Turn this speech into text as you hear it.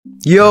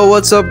Yo,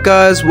 what's up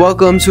guys?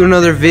 Welcome to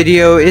another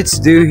video. It's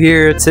Dew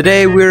here.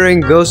 Today we're in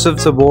Ghost of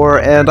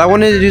Tabor and I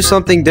wanted to do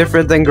something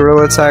different than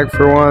Gorilla Tag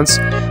for once.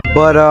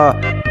 But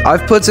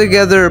I've put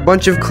together a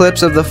bunch of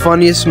clips of the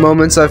funniest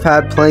moments I've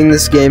had playing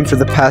this game for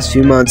the past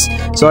few months.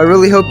 So I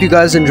really hope you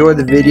guys enjoyed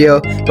the video.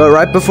 But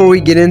right before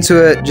we get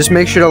into it, just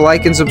make sure to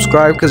like and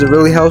subscribe because it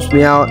really helps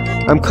me out.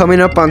 I'm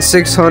coming up on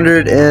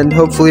 600 and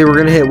hopefully we're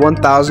gonna hit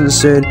 1,000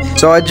 soon.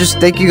 So I just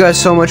thank you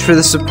guys so much for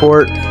the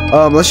support.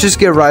 Let's just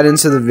get right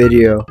into the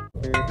video.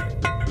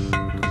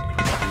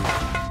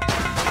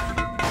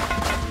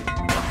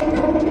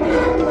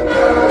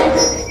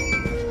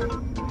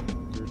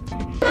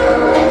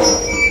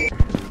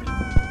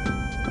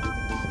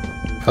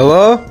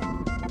 Hello?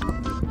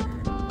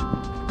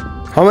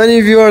 How many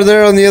of you are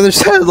there on the other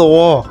side of the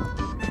wall?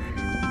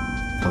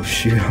 Oh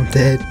shoot, I'm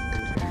dead.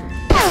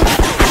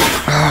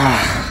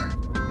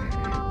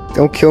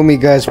 Don't kill me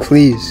guys,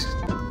 please.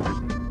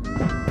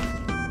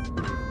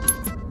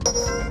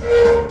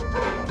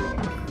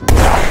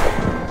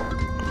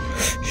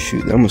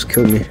 Shoot, that almost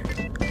killed me.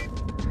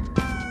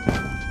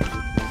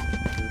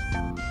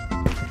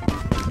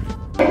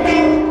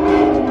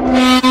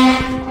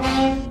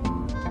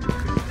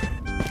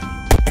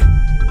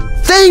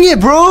 Dang it,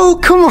 bro!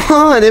 Come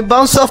on! It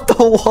bounced off the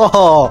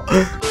wall!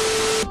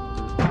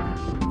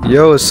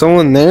 Yo, is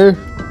someone there?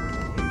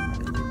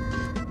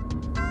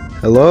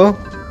 Hello?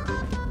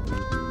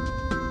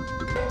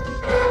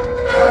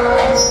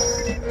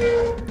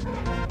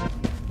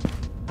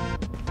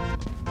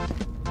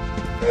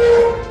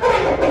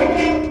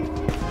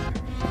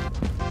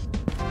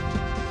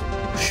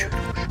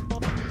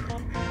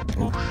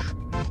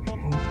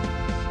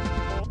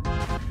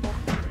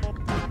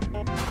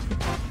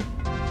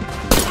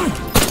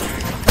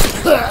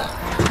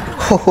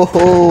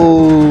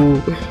 Oh,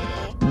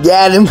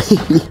 got him.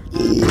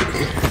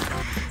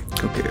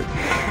 Okay.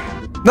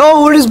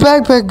 No, where does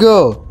backpack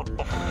go?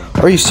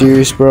 Are you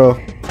serious, bro?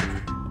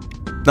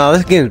 Nah,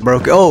 this game's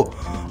broken.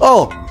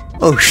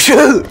 Oh,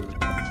 shoot.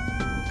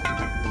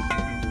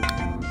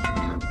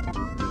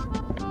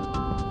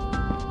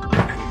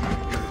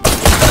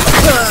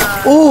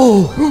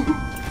 Oh,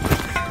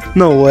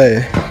 no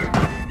way.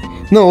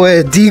 No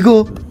way,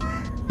 Deagle.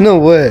 No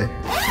way.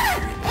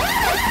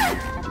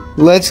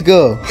 Let's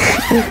go.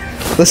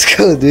 Let's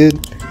go, dude.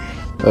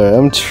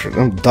 Alright,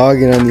 I'm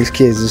dogging on these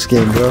kids this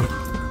game, bro.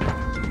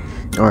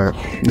 Alright,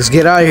 let's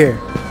get out of here.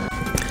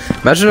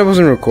 Imagine I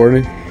wasn't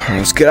recording. Alright,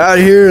 let's get out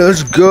of here.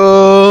 Let's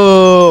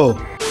go.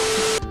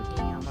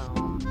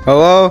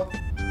 Hello?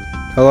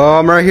 Hello,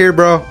 I'm right here,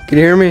 bro. Can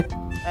you hear me?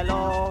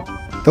 Hello.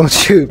 Don't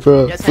shoot,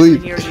 bro. Yes, please. I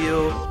can hear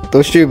you.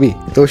 Don't shoot me.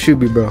 Don't shoot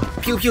me, bro.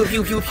 Pew pew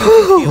pew pew pew.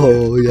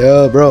 Oh,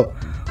 yeah, bro.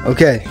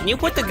 Okay. Can you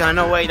put the gun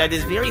away? That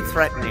is very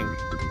threatening.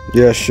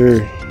 Yeah,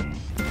 sure.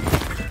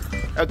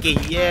 Okay,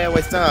 yeah,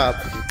 what's up?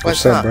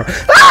 What's up, bro?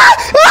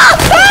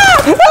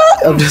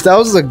 That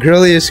was the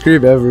girliest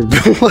scream ever,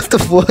 bro. What the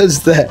fuck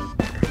was that?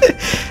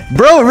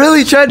 Bro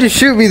really tried to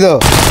shoot me, though.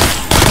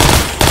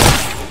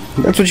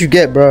 That's what you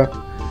get, bro.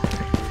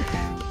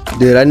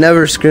 Dude, I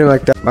never screamed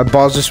like that. My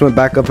balls just went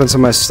back up into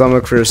my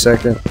stomach for a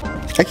second.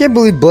 I can't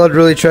believe Blood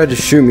really tried to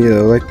shoot me,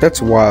 though. Like,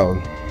 that's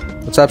wild.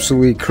 That's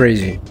absolutely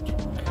crazy.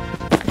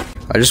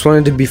 I just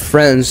wanted to be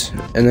friends,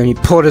 and then he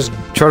tried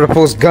to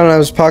pull his gun out of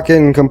his pocket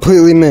and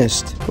completely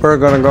missed. We're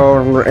gonna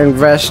go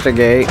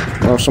investigate.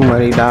 Oh,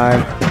 somebody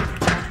died.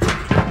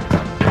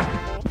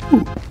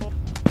 Ooh.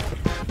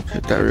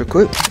 Hit that real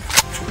quick.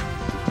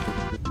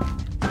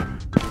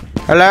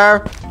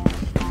 Hello?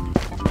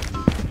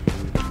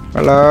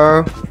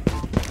 Hello?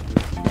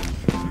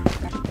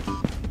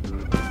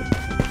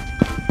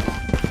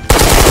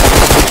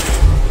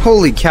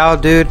 Holy cow,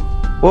 dude.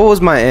 What was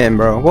my aim,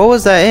 bro? What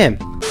was that aim?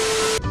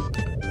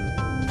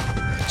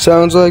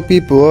 Sounds like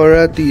people are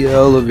at the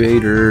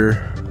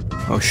elevator.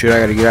 Oh shit, I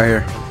gotta get out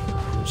here.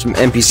 Some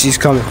NPCs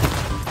coming.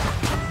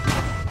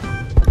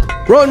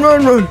 Run,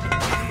 run, run!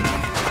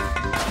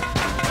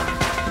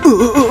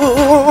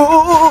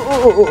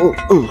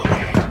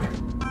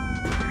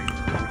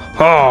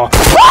 Oh.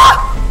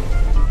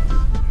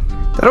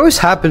 That always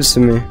happens to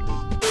me.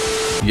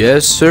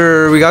 Yes,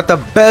 sir. We got the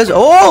best.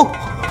 Oh!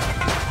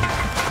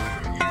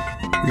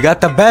 We got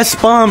the best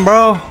spawn,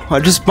 bro. I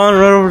just spawned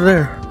right over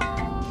there.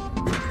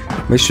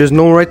 Make sure there's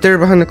no one right there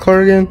behind the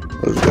car again.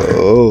 Let's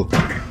go.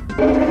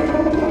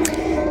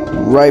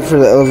 Right for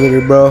the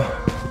elevator, bro.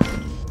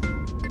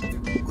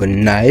 A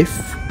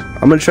knife?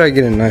 I'm gonna try to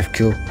get a knife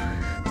kill.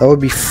 That would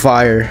be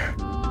fire.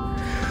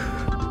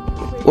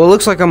 Well, it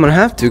looks like I'm gonna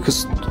have to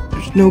because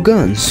there's no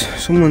guns.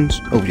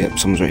 Oh, yeah,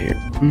 someone's right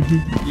here.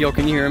 Yo,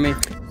 can you hear me?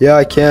 Yeah,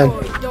 I can.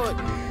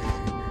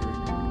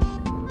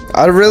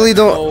 I really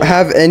don't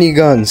have any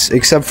guns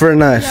except for a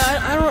knife.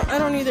 Yeah, I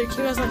don't either. Can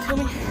you guys not kill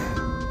me?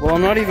 Well,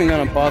 I'm not even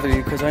gonna bother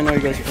you because I know you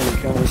guys are gonna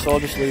kill me, so I'll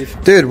just leave.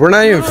 Dude, we're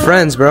not even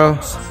friends, bro.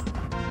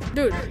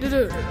 Dude,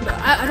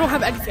 I don't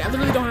have anything. I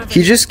literally don't have anything.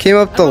 He just came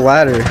up the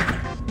ladder.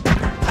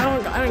 I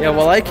don't Yeah,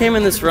 well, I came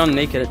in this run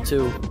naked at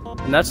 2,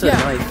 and that's a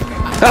knife.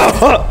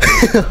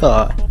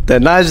 The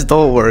knives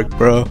don't work,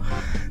 bro.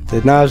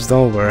 The knives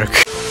don't work.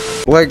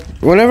 Like,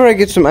 whenever I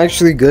get some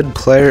actually good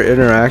player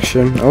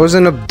interaction, I always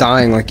end up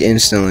dying, like,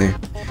 instantly.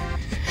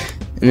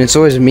 And it's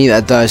always me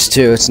that dies,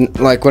 too. It's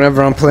like,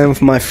 whenever I'm playing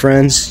with my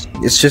friends,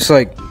 it's just,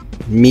 like,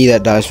 me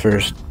that dies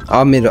first.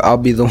 I'll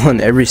be the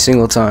one every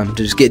single time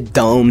to just get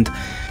domed.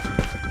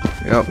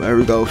 Yep, there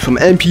we go. Some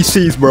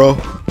NPCs, bro.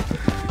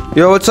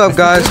 Yo, what's up,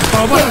 guys?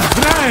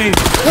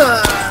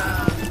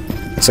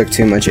 It's like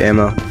too much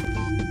ammo.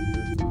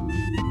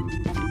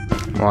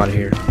 I'm out of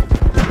here.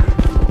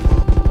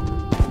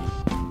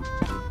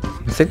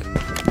 I think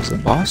it's a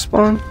boss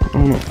spawn? I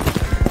don't know.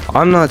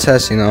 I'm not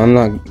testing though. I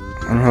don't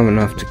have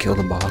enough to kill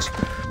the boss.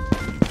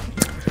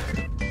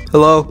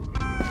 Hello?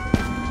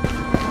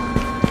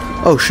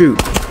 Oh shoot.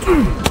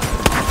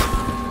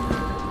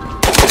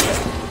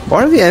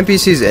 Why are the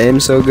NPCs aim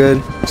so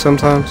good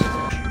sometimes?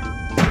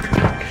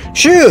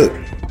 Shoot!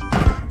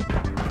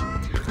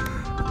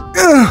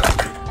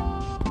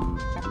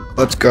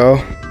 Let's go.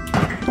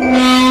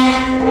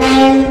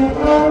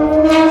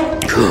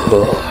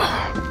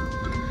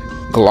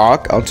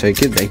 Glock, I'll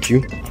take it, thank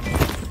you.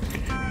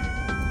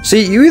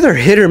 See, you either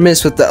hit or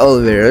miss with the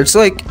elevator. It's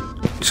like,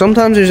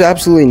 sometimes there's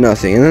absolutely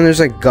nothing, and then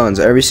there's like guns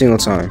every single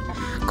time.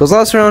 Cause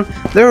last round,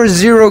 there were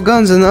 0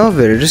 guns in the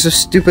elevator, just a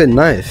stupid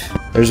knife.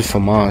 There's a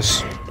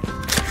FAMAS.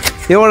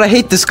 You know what, I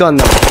hate this gun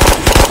though.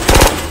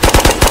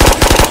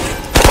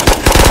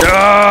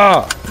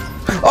 Ah!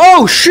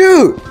 Oh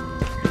shoot!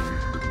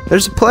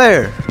 There's a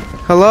player.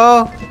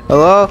 Hello?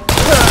 Hello?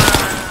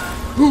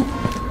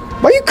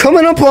 Why are you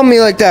coming up on me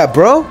like that,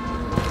 bro?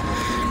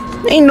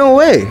 Ain't no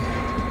way.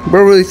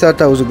 Bro really thought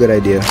that was a good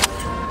idea.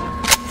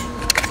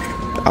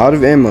 Out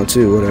of ammo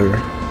too, whatever.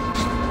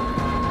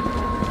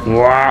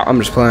 Wow, I'm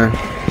just playing.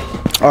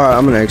 Alright,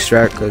 I'm gonna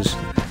extract because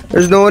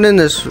there's no one in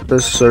this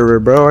server,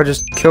 bro. I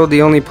just killed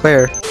the only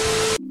player.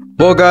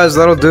 Well guys,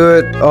 that'll do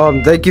it.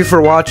 Thank you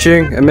for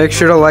watching, and make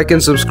sure to like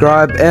and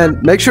subscribe,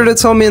 and make sure to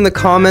tell me in the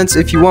comments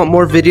if you want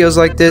more videos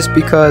like this,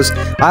 because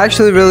I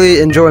actually really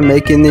enjoy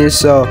making these.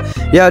 So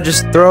yeah,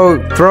 just throw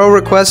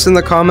requests in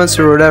the comments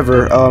or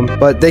whatever.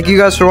 But thank you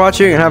guys for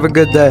watching, and have a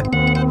good day.